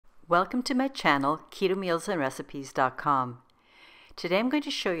Welcome to my channel, ketomealsandrecipes.com. Today I'm going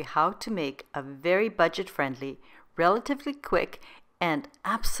to show you how to make a very budget-friendly, relatively quick, and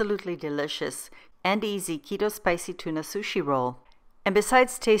absolutely delicious and easy keto spicy tuna sushi roll. And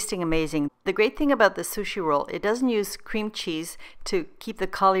besides tasting amazing, the great thing about the sushi roll, it doesn't use cream cheese to keep the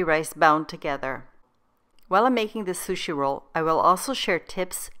cauli rice bound together. While I'm making this sushi roll, I will also share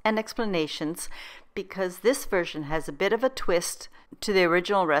tips and explanations because this version has a bit of a twist to the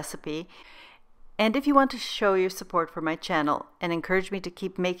original recipe. And if you want to show your support for my channel and encourage me to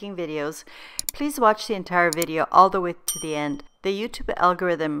keep making videos, please watch the entire video all the way to the end. The YouTube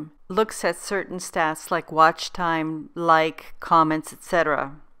algorithm looks at certain stats like watch time, like, comments,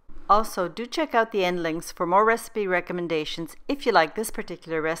 etc. Also, do check out the end links for more recipe recommendations if you like this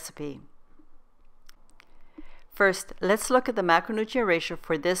particular recipe. First, let's look at the macronutrient ratio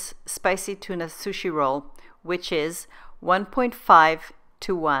for this spicy tuna sushi roll, which is 1.5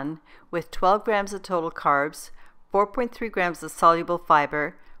 to 1 with 12 grams of total carbs, 4.3 grams of soluble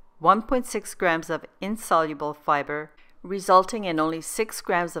fiber, 1.6 grams of insoluble fiber, resulting in only 6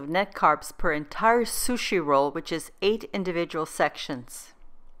 grams of net carbs per entire sushi roll, which is 8 individual sections.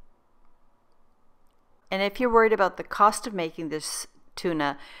 And if you're worried about the cost of making this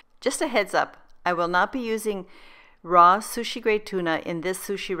tuna, just a heads up, I will not be using raw sushi-grade tuna in this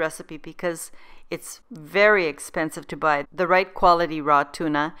sushi recipe because it's very expensive to buy the right quality raw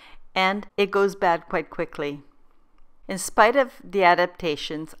tuna and it goes bad quite quickly. In spite of the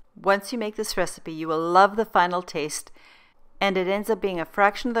adaptations, once you make this recipe, you will love the final taste, and it ends up being a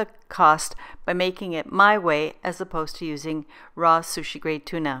fraction of the cost by making it my way as opposed to using raw sushi-grade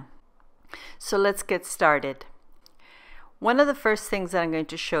tuna. So let's get started. One of the first things that I'm going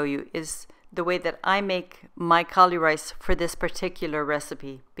to show you is the way that I make my cauli rice for this particular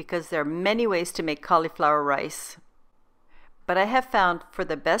recipe, because there are many ways to make cauliflower rice. But I have found for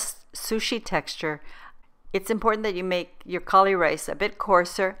the best sushi texture, it's important that you make your cauli rice a bit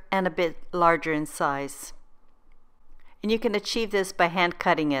coarser and a bit larger in size. And you can achieve this by hand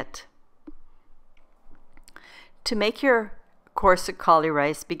cutting it. To make your coarser cauli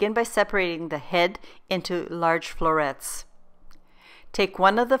rice, begin by separating the head into large florets. Take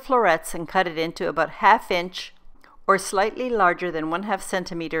one of the florets and cut it into about 1/2 inch or slightly larger than 1/2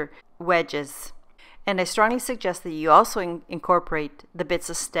 centimeter wedges. And I strongly suggest that you also incorporate the bits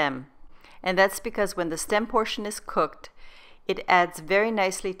of stem. And that's because when the stem portion is cooked, it adds very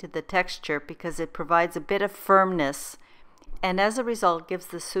nicely to the texture because it provides a bit of firmness and as a result gives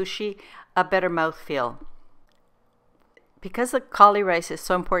the sushi a better mouthfeel. Because the cauli rice is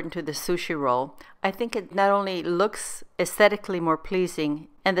so important to the sushi roll, I think it not only looks aesthetically more pleasing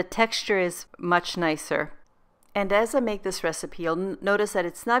and the texture is much nicer. And as I make this recipe, you'll notice that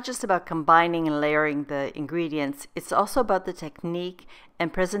it's not just about combining and layering the ingredients, it's also about the technique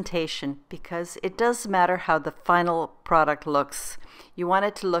and presentation because it does matter how the final product looks. You want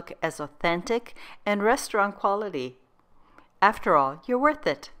it to look as authentic and restaurant quality. After all, you're worth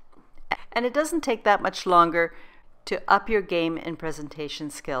it. And it doesn't take that much longer to up your game in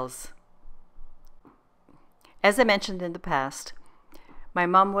presentation skills. As I mentioned in the past, my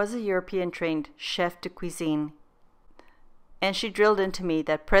mom was a European-trained chef de cuisine, and she drilled into me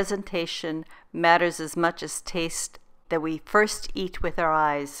that presentation matters as much as taste, that we first eat with our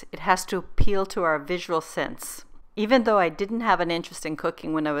eyes. It has to appeal to our visual sense. Even though I didn't have an interest in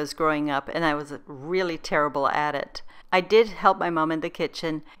cooking when I was growing up, and I was really terrible at it, I did help my mom in the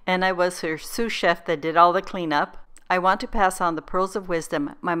kitchen, and I was her sous chef that did all the cleanup. I want to pass on the pearls of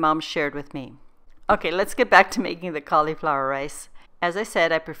wisdom my mom shared with me. Okay, let's get back to making the cauliflower rice. As I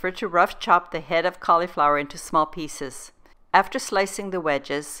said, I prefer to rough chop the head of cauliflower into small pieces. After slicing the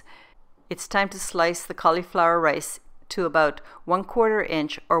wedges, it's time to slice the cauliflower rice to about 1/4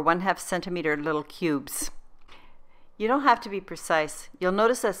 inch or 1/2 centimeter little cubes. You don't have to be precise. You'll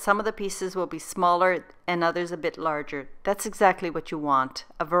notice that some of the pieces will be smaller and others a bit larger. That's exactly what you want,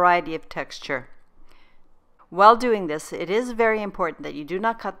 a variety of texture. While doing this, it is very important that you do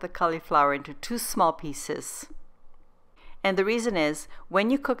not cut the cauliflower into too small pieces. And the reason is, when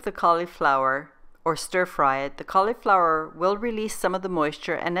you cook the cauliflower or stir fry it, the cauliflower will release some of the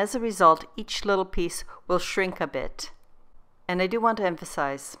moisture, and as a result, each little piece will shrink a bit. And I do want to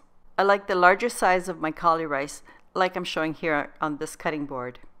emphasize, I like the larger size of my cauli rice, like I'm showing here on this cutting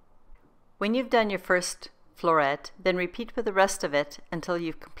board. When you've done your first floret, then repeat with the rest of it until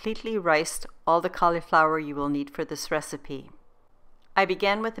you've completely riced all the cauliflower you will need for this recipe. I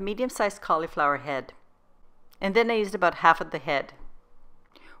began with a medium-sized cauliflower head, and then I used about half of the head.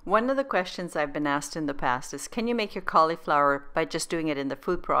 One of the questions I've been asked in the past is, can you make your cauliflower by just doing it in the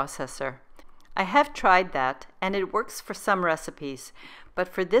food processor? I have tried that, and it works for some recipes, but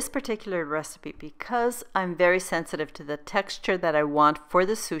for this particular recipe, because I'm very sensitive to the texture that I want for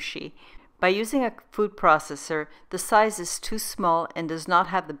the sushi, by using a food processor, the size is too small and does not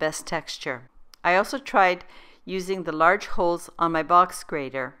have the best texture. I also tried using the large holes on my box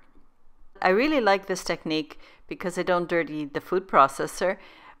grater. I really like this technique because I don't dirty the food processor,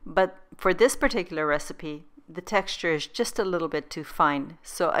 but for this particular recipe, the texture is just a little bit too fine.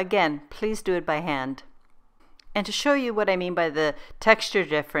 So again, please do it by hand. And to show you what I mean by the texture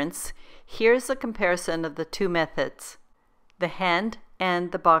difference, here's a comparison of the two methods, the hand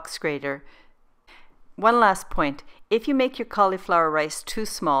and the box grater. One last point, if you make your cauliflower rice too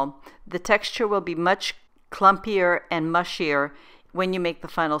small, the texture will be much clumpier and mushier when you make the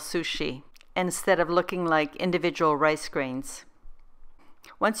final sushi, instead of looking like individual rice grains.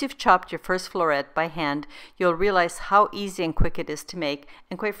 Once you've chopped your first floret by hand, you'll realize how easy and quick it is to make,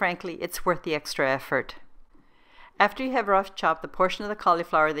 and quite frankly, it's worth the extra effort. After you have rough chopped the portion of the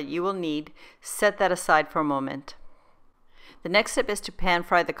cauliflower that you will need, set that aside for a moment. The next step is to pan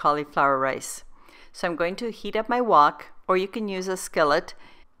fry the cauliflower rice. So I'm going to heat up my wok, or you can use a skillet,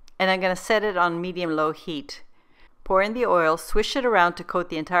 and I'm going to set it on medium-low heat. Pour in the oil, swish it around to coat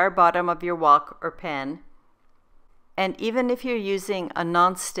the entire bottom of your wok or pan. And even if you're using a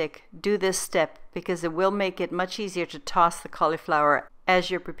non-stick, do this step because it will make it much easier to toss the cauliflower as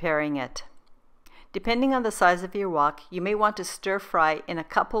you're preparing it. Depending on the size of your wok, you may want to stir fry in a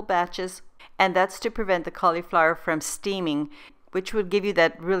couple batches, and that's to prevent the cauliflower from steaming, which would give you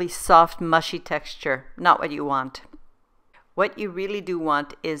that really soft, mushy texture, not what you want. What you really do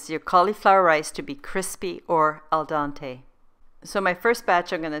want is your cauliflower rice to be crispy or al dente. So my first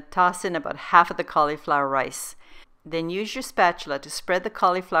batch, I'm going to toss in about half of the cauliflower rice. Then use your spatula to spread the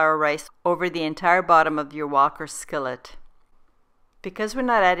cauliflower rice over the entire bottom of your wok or skillet. Because we're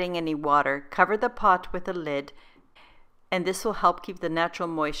not adding any water, cover the pot with a lid, and this will help keep the natural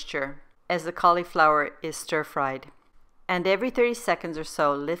moisture as the cauliflower is stir-fried. And every 30 seconds or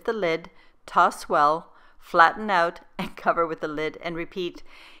so, lift the lid, toss well, flatten out, and cover with the lid, and repeat.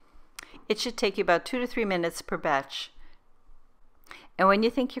 It should take you about 2 to 3 minutes per batch. And when you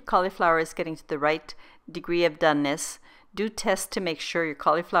think your cauliflower is getting to the right degree of doneness, do test to make sure your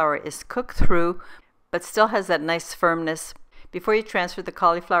cauliflower is cooked through, but still has that nice firmness before you transfer the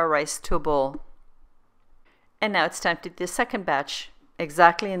cauliflower rice to a bowl. And now it's time to do the second batch,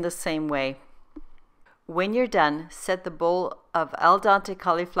 exactly in the same way. When you're done, set the bowl of al dente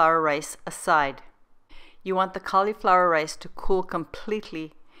cauliflower rice aside. You want the cauliflower rice to cool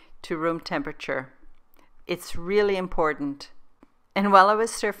completely to room temperature. It's really important. And while I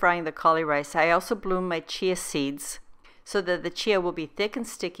was stir frying the cauli rice, I also bloomed my chia seeds so that the chia will be thick and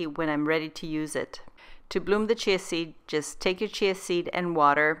sticky when I'm ready to use it. To bloom the chia seed, just take your chia seed and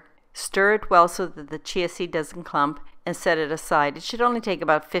water, stir it well so that the chia seed doesn't clump, and set it aside. It should only take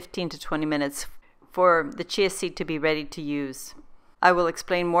about 15 to 20 minutes for the chia seed to be ready to use. I will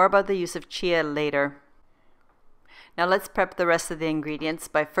explain more about the use of chia later. Now let's prep the rest of the ingredients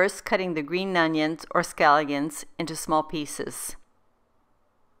by first cutting the green onions or scallions into small pieces.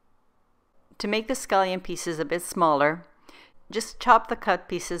 To make the scallion pieces a bit smaller, just chop the cut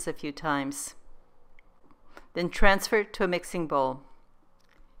pieces a few times. Then transfer to a mixing bowl.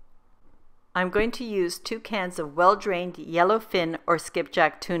 I'm going to use 2 cans of well-drained yellowfin or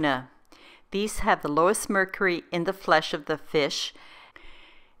skipjack tuna. These have the lowest mercury in the flesh of the fish,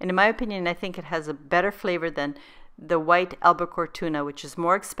 and in my opinion, I think it has a better flavor than the white albacore tuna, which is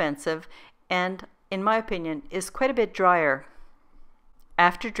more expensive and, in my opinion, is quite a bit drier.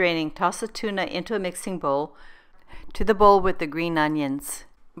 After draining, toss the tuna into a mixing bowl to the bowl with the green onions.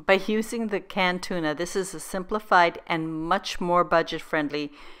 By using the canned tuna, this is a simplified and much more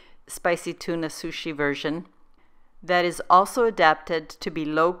budget-friendly spicy tuna sushi version that is also adapted to be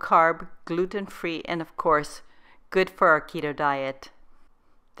low-carb, gluten-free, and of course, good for our keto diet.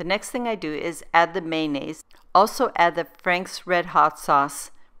 The next thing I do is add the mayonnaise. Also add the Frank's Red Hot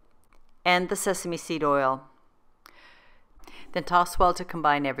sauce and the sesame seed oil. Then toss well to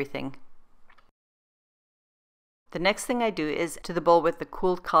combine everything. The next thing I do is to the bowl with the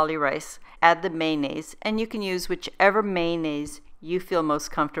cooled cauli rice, add the mayonnaise, and you can use whichever mayonnaise you feel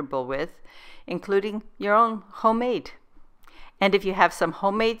most comfortable with, including your own homemade. And if you have some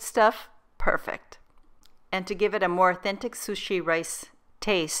homemade stuff, perfect. And to give it a more authentic sushi rice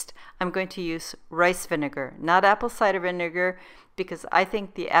taste, I'm going to use rice vinegar, not apple cider vinegar, because I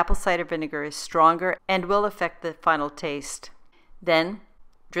think the apple cider vinegar is stronger and will affect the final taste. Then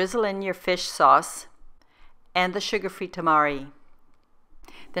drizzle in your fish sauce and the sugar-free tamari.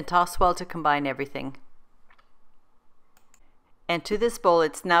 Then toss well to combine everything. And to this bowl,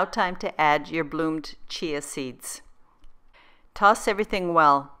 it's now time to add your bloomed chia seeds. Toss everything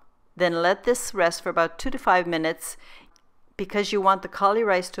well. Then let this rest for about 2 to 5 minutes because you want the cauli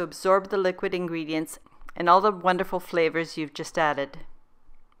rice to absorb the liquid ingredients and all the wonderful flavors you've just added.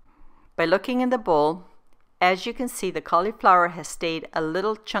 By looking in the bowl, as you can see, the cauliflower has stayed a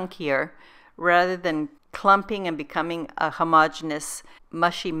little chunkier rather than clumping and becoming a homogeneous,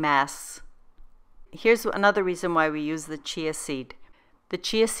 mushy mass. Here's another reason why we use the chia seed. The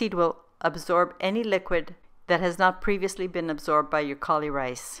chia seed will absorb any liquid that has not previously been absorbed by your cauli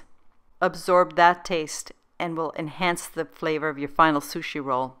rice. Absorb that taste and will enhance the flavor of your final sushi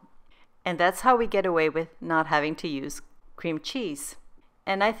roll. And that's how we get away with not having to use cream cheese.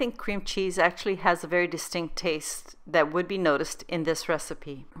 And I think cream cheese actually has a very distinct taste that would be noticed in this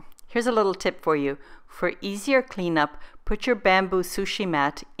recipe. Here's a little tip for you. For easier cleanup, put your bamboo sushi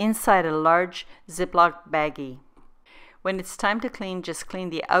mat inside a large Ziploc baggie. When it's time to clean, just clean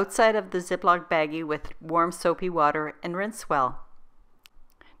the outside of the Ziploc baggie with warm soapy water and rinse well.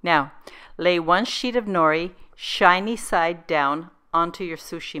 Now, lay one sheet of nori, shiny side down, onto your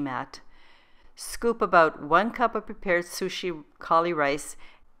sushi mat. Scoop about 1 cup of prepared sushi cauli rice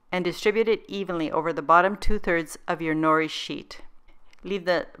and distribute it evenly over the bottom 2/3 of your nori sheet. Leave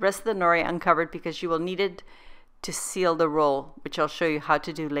the rest of the nori uncovered because you will need it to seal the roll, which I'll show you how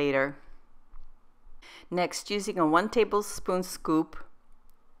to do later. Next, using a 1 tablespoon scoop,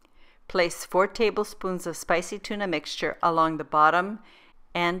 place 4 tablespoons of spicy tuna mixture along the bottom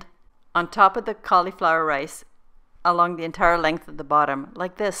and on top of the cauliflower rice along the entire length of the bottom,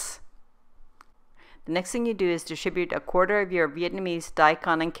 like this. The next thing you do is distribute 1/4 of your Vietnamese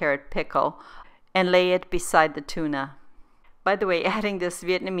daikon and carrot pickle and lay it beside the tuna. By the way, adding this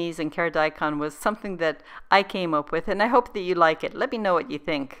Vietnamese and carrot daikon was something that I came up with, and I hope that you like it. Let me know what you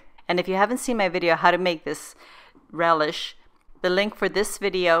think. And if you haven't seen my video how to make this relish, the link for this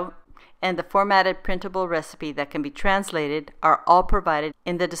video and the formatted printable recipe that can be translated are all provided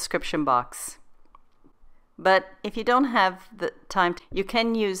in the description box. But if you don't have the time, you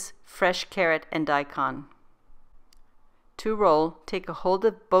can use fresh carrot and daikon. To roll, take a hold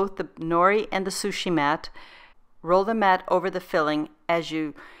of both the nori and the sushi mat. Roll the mat over the filling as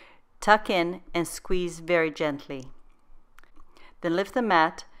you tuck in and squeeze very gently. Then lift the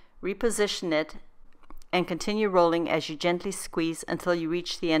mat, reposition it, and continue rolling as you gently squeeze until you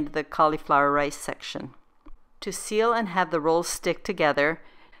reach the end of the cauliflower rice section. To seal and have the rolls stick together,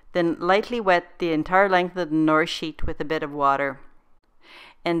 then lightly wet the entire length of the nori sheet with a bit of water.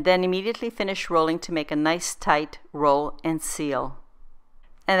 And then immediately finish rolling to make a nice tight roll and seal.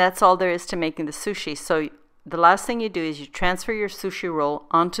 And that's all there is to making the sushi. So the last thing you do is you transfer your sushi roll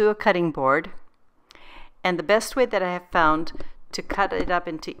onto a cutting board. And the best way that I have found to cut it up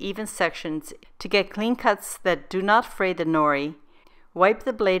into even sections, to get clean cuts that do not fray the nori, wipe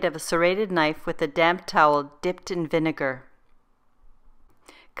the blade of a serrated knife with a damp towel dipped in vinegar.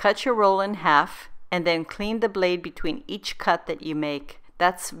 Cut your roll in half and then clean the blade between each cut that you make.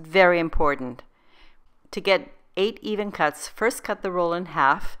 That's very important. To get 8 even cuts, first cut the roll in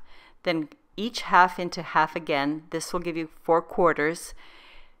half, then each half into half again. This will give you 4 quarters.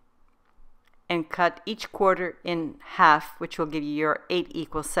 And cut each quarter in half, which will give you your 8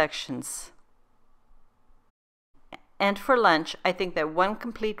 equal sections. And for lunch, I think that 1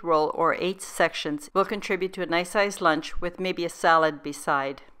 complete roll or 8 sections will contribute to a nice sized lunch with maybe a salad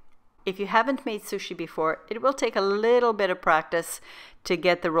beside. If you haven't made sushi before, it will take a little bit of practice to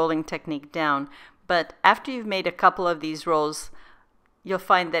get the rolling technique down. But after you've made a couple of these rolls, you'll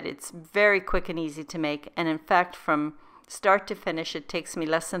find that it's very quick and easy to make. And in fact, from start to finish, it takes me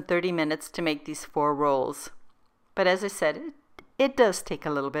less than 30 minutes to make these 4 rolls. But as I said, it does take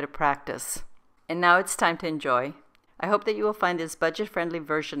a little bit of practice. And now it's time to enjoy. I hope that you will find this budget-friendly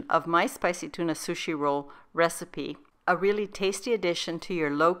version of my spicy tuna sushi roll recipe a really tasty addition to your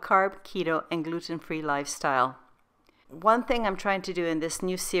low-carb, keto, and gluten-free lifestyle. One thing I'm trying to do in this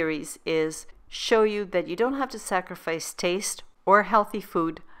new series is show you that you don't have to sacrifice taste or healthy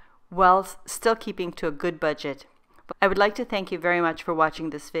food while still keeping to a good budget. I would like to thank you very much for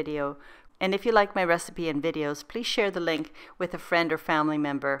watching this video. And if you like my recipe and videos, please share the link with a friend or family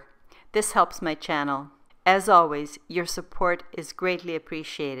member. This helps my channel. As always, your support is greatly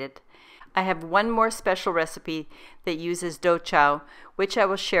appreciated. I have one more special recipe that uses dough chow, which I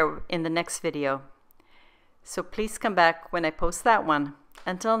will share in the next video. So please come back when I post that one.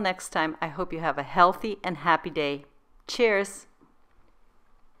 Until next time, I hope you have a healthy and happy day. Cheers!